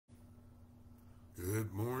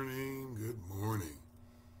Good morning, good morning.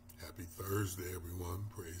 Happy Thursday, everyone.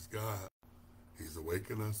 Praise God. He's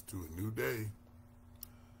awakened us to a new day,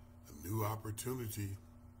 a new opportunity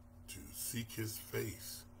to seek His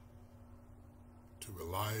face, to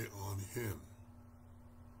rely on Him,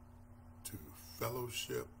 to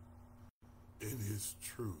fellowship in His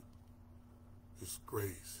truth, His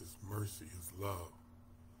grace, His mercy, His love,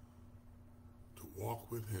 to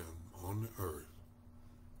walk with Him on the earth,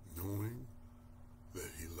 knowing that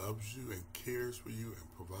He loves you and cares for you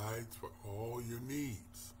and provides for all your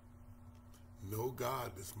needs. Know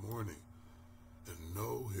God this morning and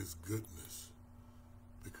know His goodness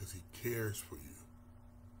because He cares for you.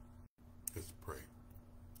 Let's pray.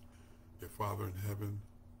 Dear Father in heaven,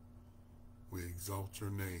 we exalt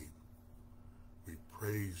your name. We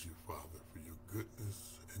praise you, Father, for your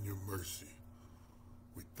goodness and your mercy.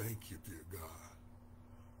 We thank you, dear God,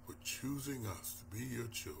 for choosing us to be your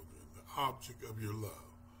children, the object of your love,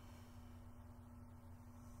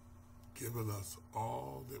 giving us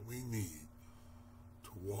all that we need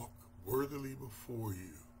to walk worthily before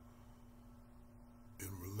you in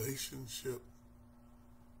relationship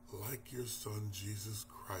like your Son Jesus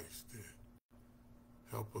Christ did.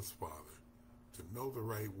 Help us, Father, to know the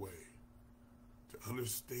right way, to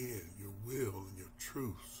understand your will and your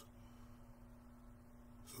truths,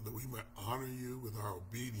 so that we might honor you with our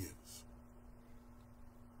obedience.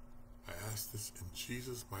 I ask this in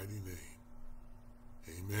Jesus' mighty name.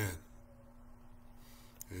 Amen.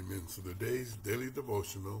 Amen. So today's daily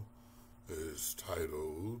devotional is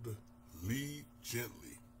titled, Lead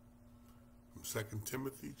Gently, from 2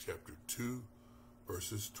 Timothy chapter 2,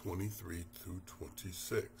 verses 23 through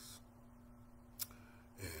 26.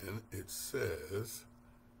 And it says,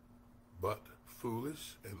 but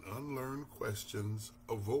foolish and unlearned questions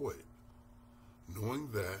avoid,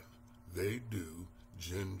 knowing that they do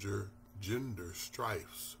gender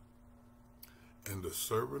strifes. And the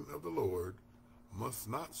servant of the Lord must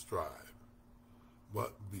not strive,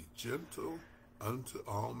 but be gentle unto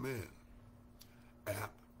all men,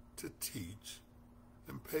 apt to teach,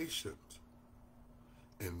 and patient,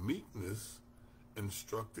 in meekness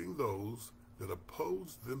instructing those that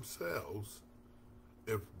oppose themselves,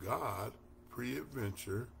 if God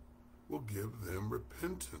peradventure will give them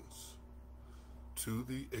repentance to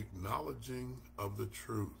the acknowledging of the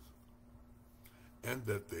truth, and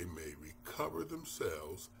that they may recover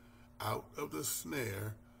themselves out of the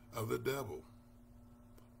snare of the devil,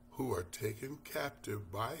 who are taken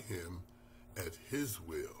captive by him at his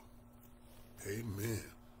will. Amen.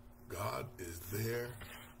 God is there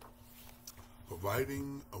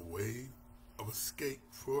providing a way of escape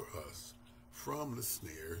for us from the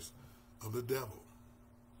snares of the devil.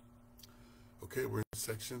 Okay, we're in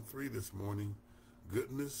section 3 this morning,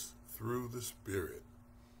 goodness through the Spirit.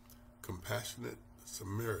 Compassionate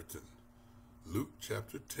Samaritan, Luke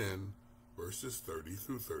chapter 10, verses 30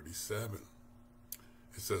 through 37.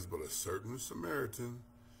 It says, but a certain Samaritan,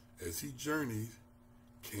 as he journeyed,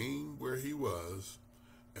 came where he was,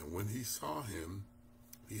 and when he saw him,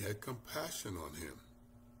 he had compassion on him,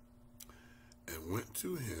 and went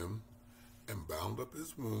to him, and bound up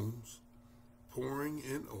his wounds, pouring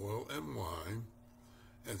in oil and wine,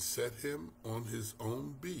 and set him on his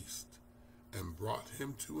own beast, and brought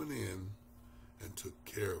him to an inn, and took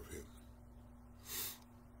care of him.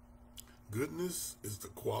 Goodness is the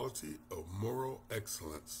quality of moral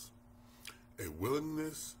excellence, a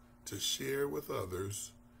willingness to share with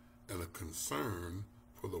others, and a concern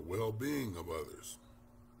for the well-being of others.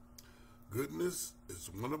 Goodness is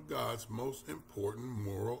one of God's most important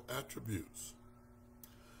moral attributes.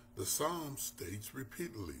 The Psalm states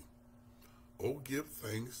repeatedly, "O give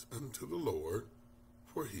thanks unto the Lord,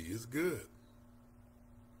 for he is good."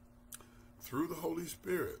 Through the Holy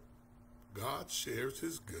Spirit, God shares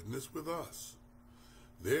his goodness with us,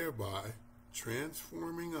 thereby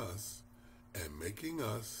transforming us and making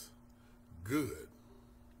us good.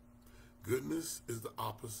 Goodness is the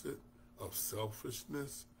opposite of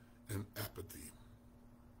selfishness and apathy.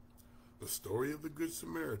 The story of the Good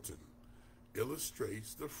Samaritan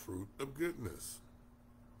illustrates the fruit of goodness.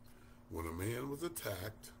 When a man was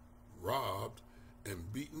attacked, robbed,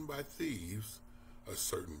 and beaten by thieves, a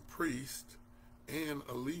certain priest and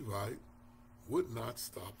a Levite would not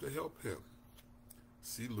stop to help him.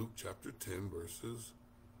 See Luke chapter 10, verses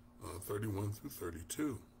 31 through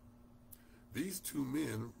 32. These two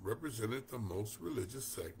men represented the most religious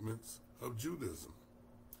segments of Judaism.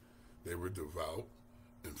 They were devout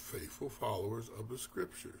and faithful followers of the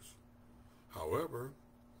scriptures. However,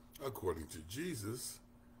 according to Jesus,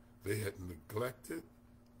 they had neglected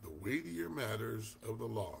the weightier matters of the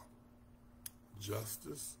law: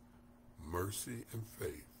 justice, mercy, and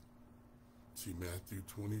faith. See Matthew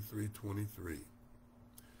 23:23.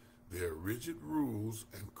 Their rigid rules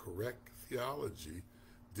and correct theology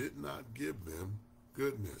did not give them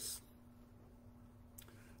goodness.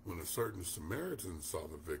 When a certain Samaritan saw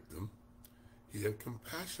the victim, he had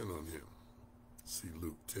compassion on him. See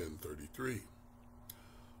Luke 10:33.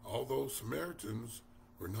 Although Samaritans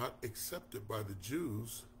were not accepted by the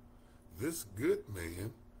Jews, this good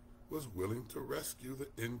man was willing to rescue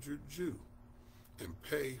the injured Jew and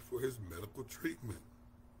pay for his medical treatment.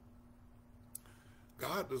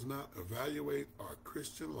 God does not evaluate our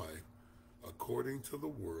Christian life according to the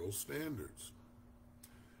world's standards.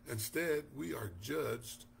 Instead, we are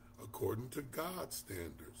judged according to God's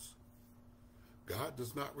standards. God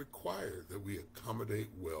does not require that we accommodate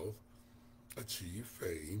wealth, achieve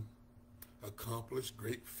fame, accomplish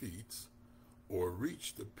great feats, or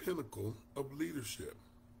reach the pinnacle of leadership.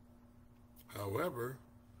 However,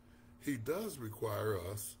 he does require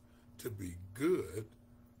us to be good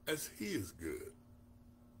as he is good.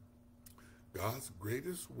 God's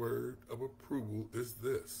greatest word of approval is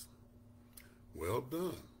this: well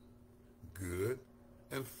done, good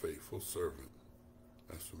and faithful servant.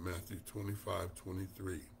 That's from Matthew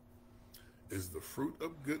 25:23. Is the fruit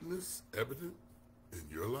of goodness evident in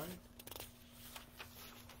your life?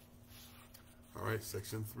 All right,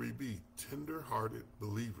 section 3B, tender-hearted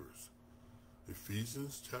believers.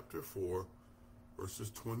 Ephesians chapter 4, verses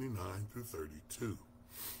 29 through 32.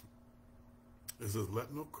 It says,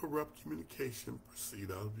 let no corrupt communication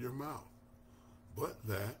proceed out of your mouth, but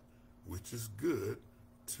that which is good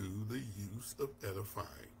to the use of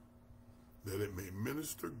edifying, that it may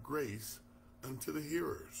minister grace unto the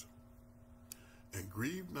hearers. And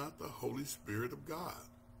grieve not the Holy Spirit of God,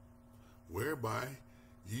 whereby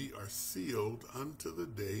ye are sealed unto the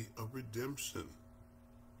day of redemption.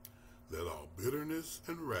 Let all bitterness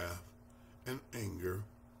and wrath and anger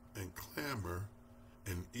and clamor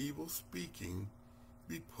and evil speaking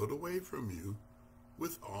be put away from you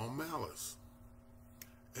with all malice.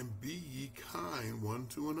 And be ye kind one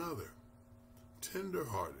to another,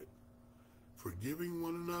 tender-hearted, forgiving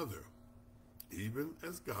one another, even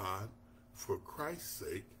as God, for Christ's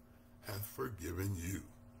sake, hath forgiven you.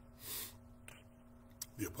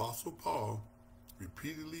 The Apostle Paul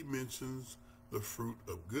repeatedly mentions the fruit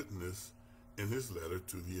of goodness in his letter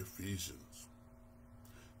to the Ephesians.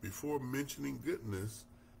 Before mentioning goodness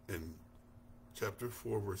in chapter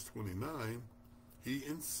 4, verse 29, he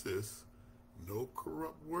insists no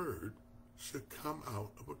corrupt word should come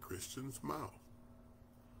out of a Christian's mouth.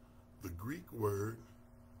 The Greek word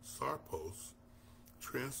sarpos,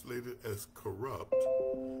 translated as corrupt,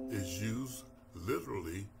 is used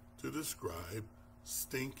literally to describe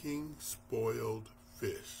stinking, spoiled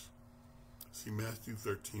fish. See Matthew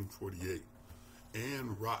 13:48.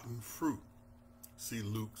 And rotten fruit. See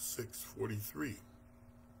Luke 6:43.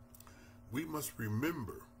 We must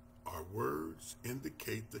remember our words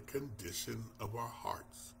indicate the condition of our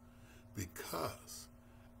hearts, because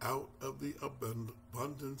out of the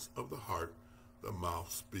abundance of the heart the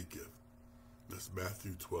mouth speaketh. That's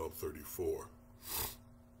Matthew 12:34.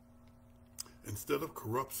 Instead of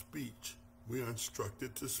corrupt speech, we are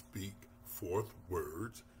instructed to speak forth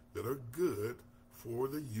words that are good for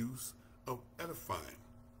the use of edifying.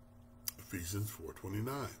 Ephesians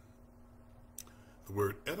 4:29. The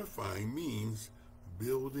word edifying means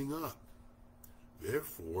building up.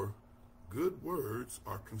 Therefore, good words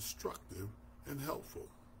are constructive and helpful.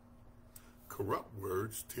 Corrupt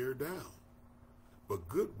words tear down, but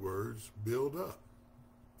good words build up.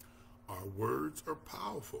 Our words are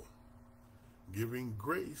powerful, giving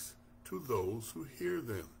grace to those who hear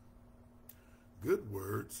them. Good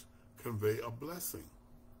words convey a blessing.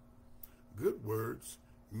 Good words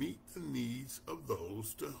meet the needs of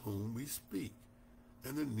those to whom we speak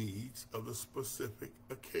and the needs of the specific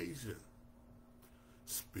occasion.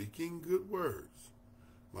 Speaking good words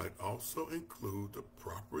might also include the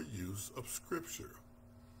proper use of Scripture.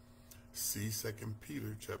 See 2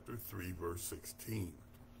 Peter chapter 3, verse 16.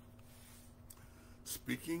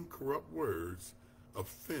 Speaking corrupt words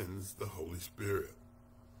offends the Holy Spirit,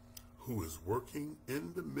 who is working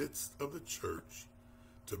in the midst of the church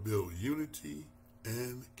to build unity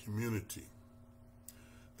and community.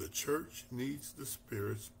 The church needs the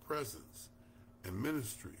Spirit's presence and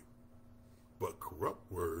ministry, but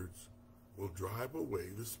corrupt words will drive away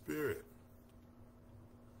the Spirit.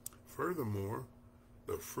 Furthermore,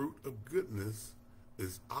 the fruit of goodness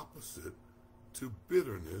is opposite to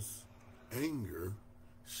bitterness, anger,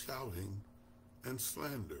 shouting, and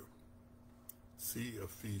slander. See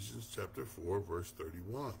Ephesians chapter 4, verse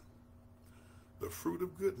 31. The fruit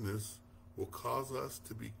of goodness will cause us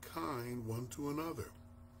to be kind one to another,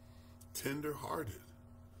 tender-hearted,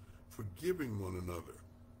 forgiving one another.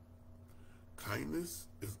 Kindness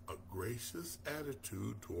is a gracious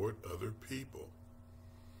attitude toward other people.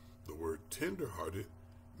 The word tender-hearted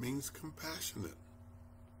means compassionate.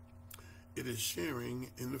 It is sharing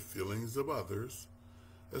in the feelings of others,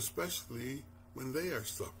 especially when they are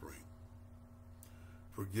suffering.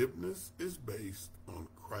 Forgiveness is based on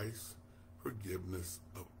Christ's forgiveness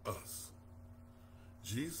of us.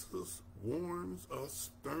 Jesus warns us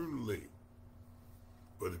sternly,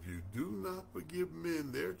 "But if you do not forgive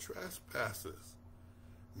men their trespasses,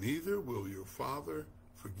 neither will your Father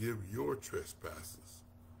forgive your trespasses."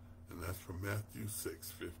 And that's from Matthew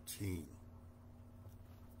 6:15.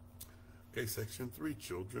 Okay, section 3,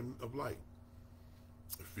 children of light.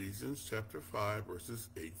 Ephesians chapter 5, verses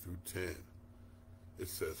 8 through 10. It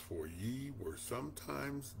says, "For ye were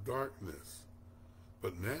sometimes darkness,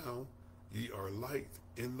 but now ye are light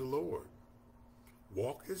in the Lord.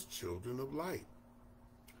 Walk as children of light.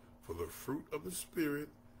 For the fruit of the Spirit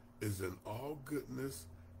is in all goodness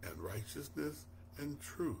and righteousness and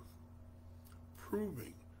truth,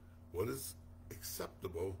 proving what is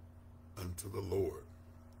acceptable unto the Lord."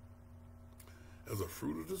 As a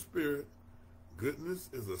fruit of the Spirit, goodness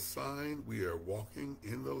is a sign we are walking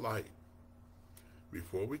in the light.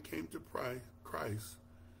 Before we came to Christ,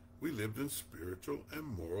 we lived in spiritual and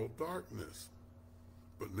moral darkness.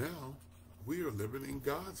 But now, we are living in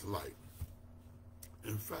God's light.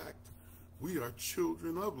 In fact, we are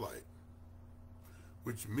children of light,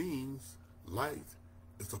 which means light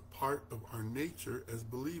is a part of our nature as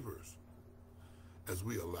believers. As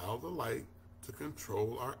we allow the light to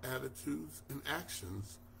control our attitudes and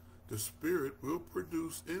actions, the Spirit will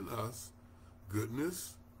produce in us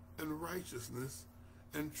goodness and righteousness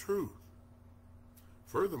and truth.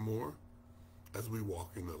 Furthermore, as we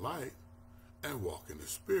walk in the light and walk in the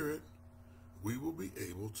Spirit, we will be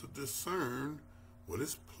able to discern what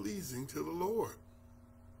is pleasing to the Lord.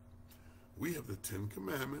 We have the 10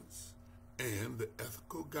 Commandments and the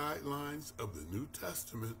ethical guidelines of the New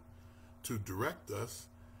Testament to direct us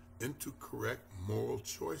into correct moral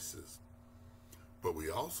choices. But we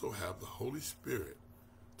also have the Holy Spirit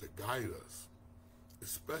to guide us,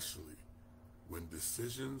 especially when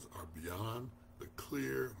decisions are beyond the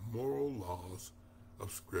clear moral laws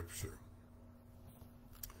of Scripture.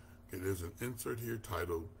 Okay, there's an insert here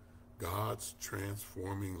titled, "God's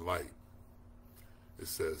Transforming Light." It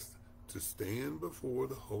says, "To stand before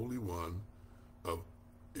the Holy One of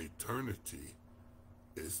eternity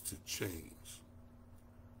is to change.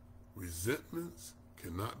 Resentments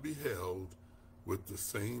cannot be held with the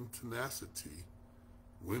same tenacity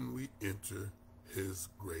when we enter his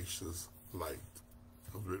gracious light."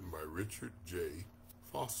 It was written by Richard J.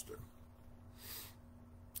 Foster.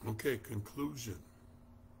 Okay, conclusion.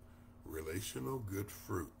 Relational good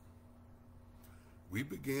fruit. We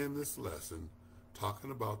began this lesson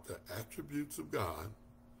talking about the attributes of God.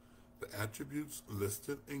 The attributes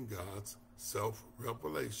listed in God's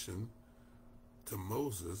self-revelation to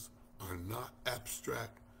Moses are not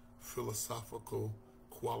abstract philosophical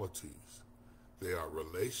qualities. They are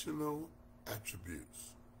relational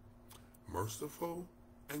attributes: merciful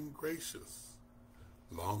and gracious,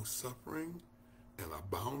 long-suffering and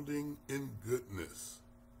abounding in goodness,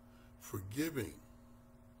 forgiving,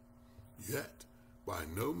 yet by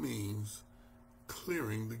no means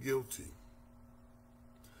clearing the guilty.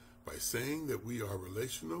 By saying that we are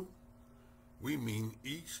relational, we mean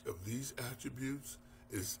each of these attributes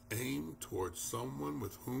is aimed towards someone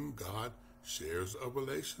with whom God shares a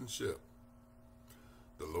relationship.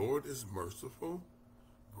 The Lord is merciful,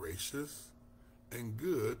 gracious, and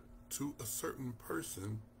good to a certain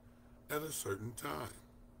person at a certain time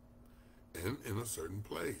and in a certain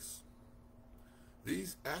place.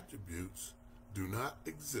 These attributes do not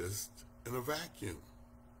exist in a vacuum.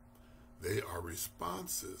 They are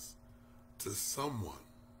responses to someone.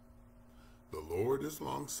 The Lord is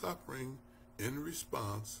long-suffering in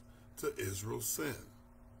response to Israel's sin,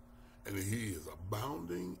 and he is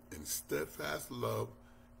abounding in steadfast love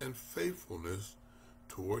and faithfulness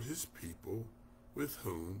toward his people with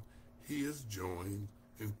whom he is joined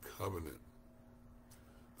in covenant.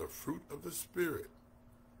 The fruit of the Spirit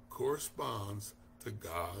corresponds to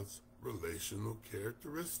God's relational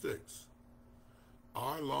characteristics.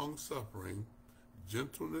 Our long-suffering,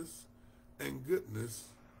 gentleness, and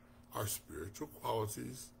goodness are spiritual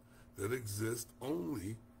qualities that exist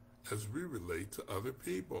only as we relate to other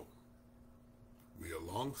people. We are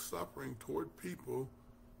long-suffering toward people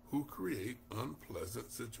who create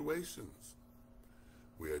unpleasant situations.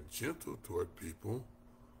 We are gentle toward people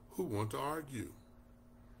who want to argue.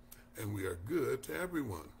 and we are good to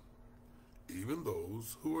everyone, even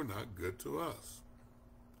those who are not good to us.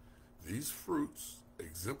 These fruits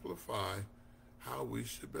exemplify how we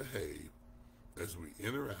should behave as we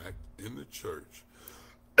interact in the church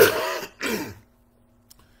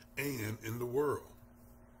and in the world.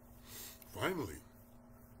 Finally,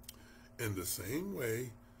 in the same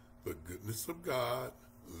way the goodness of God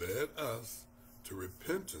led us to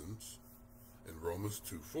repentance in Romans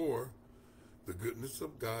 2:4, the goodness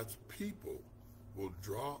of God's people will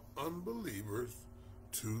draw unbelievers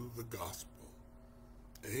to the gospel.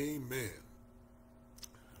 Amen.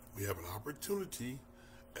 We have an opportunity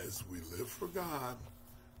as we live for God,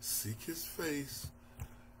 seek his face,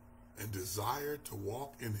 and desire to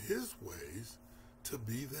walk in his ways, to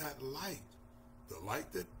be that light, the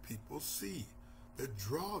light that people see, that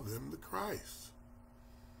draw them to Christ.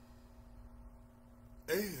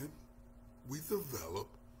 And we develop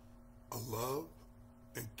a love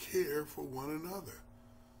and care for one another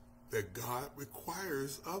that God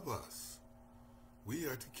requires of us. We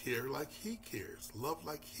are to care like he cares, love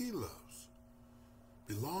like he loves,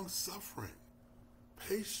 be long-suffering,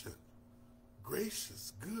 patient,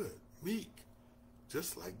 gracious, good, meek,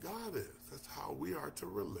 just like God is. That's how we are to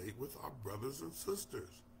relate with our brothers and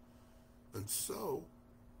sisters. And so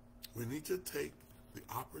we need to take the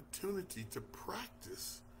opportunity to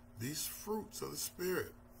practice these fruits of the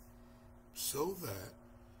Spirit so that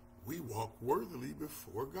we walk worthily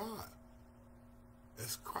before God,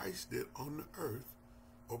 as Christ did on the earth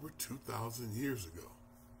over 2,000 years ago.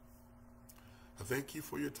 I thank you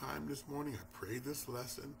for your time this morning. I pray this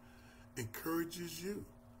lesson encourages you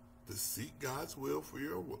to seek God's will for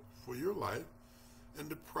your life and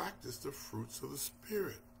to practice the fruits of the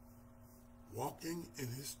Spirit, walking in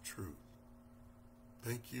his truth.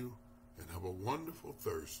 Thank you, and have a wonderful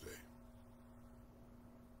Thursday.